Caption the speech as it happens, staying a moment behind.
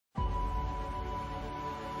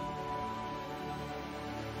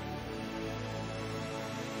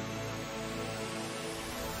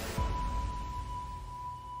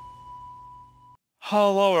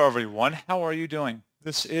Hello everyone, how are you doing?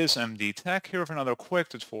 This is MD Tech here with another quick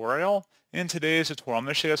tutorial. In today's tutorial, I'm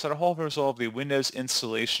going to show you guys how to resolve the Windows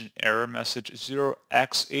installation error message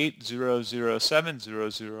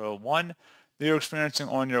 0x80070001 that you're experiencing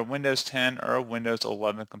on your Windows 10 or Windows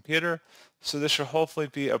 11 computer. So this should hopefully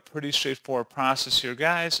be a pretty straightforward process here,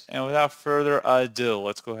 guys. And without further ado,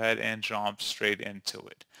 let's go ahead and jump straight into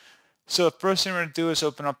it. So the first thing we're going to do is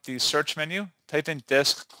open up the search menu, type in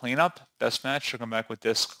disk cleanup, best match, should come back with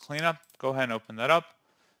disk cleanup. Go ahead and open that up.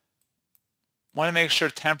 Want to make sure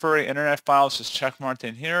temporary internet files is checkmarked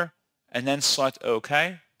in here, and then select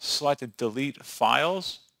OK. Select delete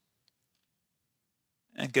files,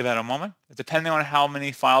 and give that a moment. Depending on how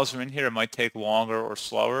many files are in here, it might take longer or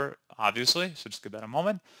slower, obviously, so just give that a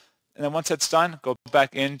moment. And then once that's done, go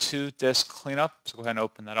back into disk cleanup. So go ahead and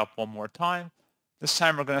open that up one more time. This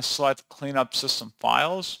time we're going to select Cleanup System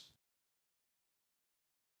Files.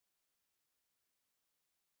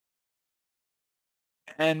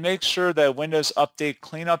 And make sure that Windows Update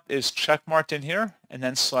Cleanup is checkmarked in here, and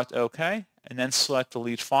then select OK, and then select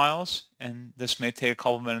Delete Files. And this may take a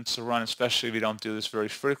couple minutes to run, especially if you don't do this very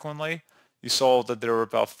frequently. You saw that there were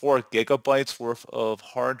about 4 gigabytes worth of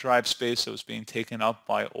hard drive space that was being taken up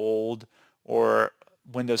by old or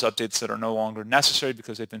Windows updates that are no longer necessary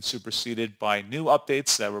because they've been superseded by new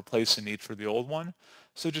updates that replace the need for the old one.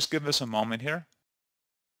 So just give us a moment here.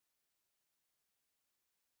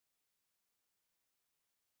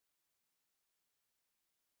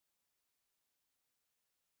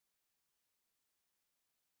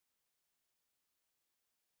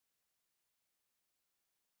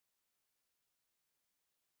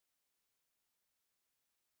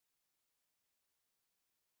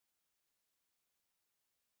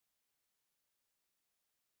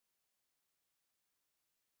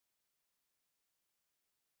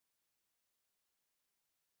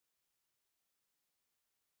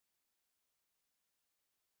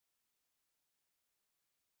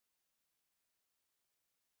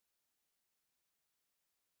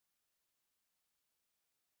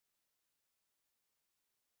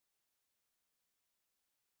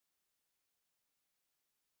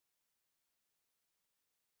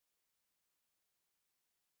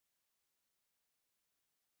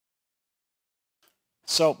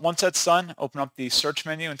 So once that's done, open up the search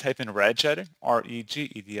menu and type in regedit,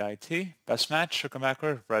 R-E-G-E-D-I-T. Best match should come back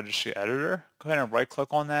with Registry Editor. Go ahead and right-click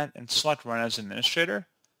on that and select Run as Administrator.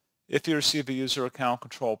 If you receive a user account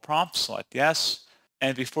control prompt, select Yes.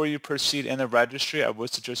 And before you proceed in the registry, I would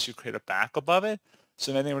suggest you create a backup of it.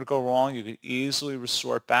 So if anything were to go wrong, you could easily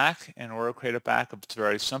restore it back. In order to create a backup, it's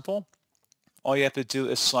very simple. All you have to do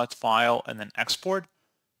is select File and then Export.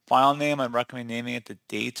 File name, I recommend naming it the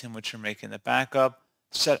date in which you're making the backup.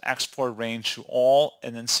 Set export range to all,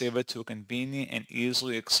 and then save it to a convenient and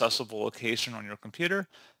easily accessible location on your computer.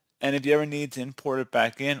 And if you ever need to import it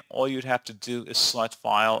back in, all you'd have to do is select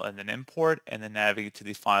File and then Import, and then navigate to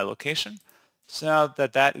the file location. So now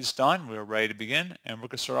that that is done, we're ready to begin, and we're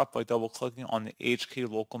going to start off by double-clicking on the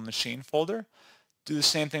HK local machine folder. Do the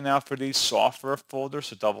same thing now for the software folder,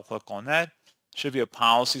 so double-click on that. Should be a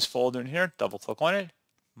policies folder in here, double-click on it.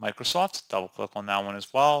 Microsoft, double-click on that one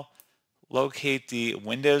as well. Locate the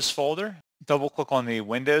Windows folder, double-click on the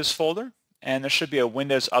Windows folder, and there should be a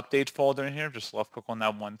Windows Update folder in here. Just left-click on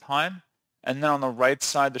that one time. And then on the right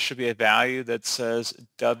side, there should be a value that says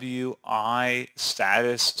WI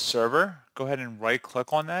status server. Go ahead and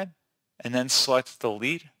right-click on that, and then select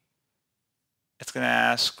Delete. It's going to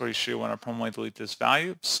ask, are you sure you want to permanently delete this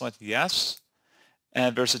value? Select Yes.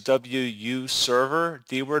 And there's a WU server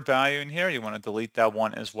DWORD value in here. You want to delete that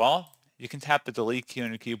one as well. You can tap the delete key on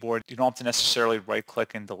your keyboard. You don't have to necessarily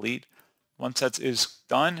right-click and delete. Once that is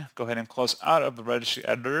done, go ahead and close out of the registry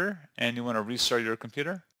editor, and you want to restart your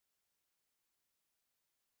computer.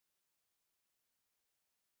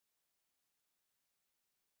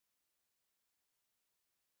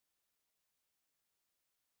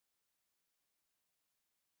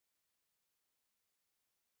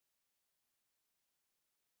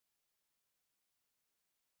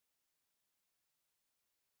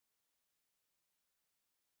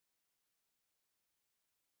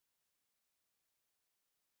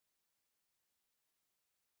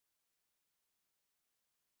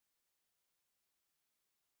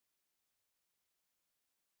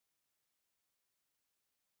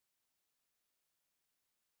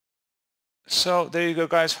 So there you go,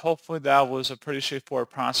 guys. Hopefully that was a pretty straightforward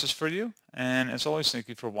process for you. And as always, thank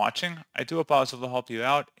you for watching. I do hope I was able to help you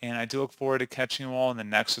out, and I do look forward to catching you all in the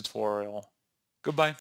next tutorial. Goodbye.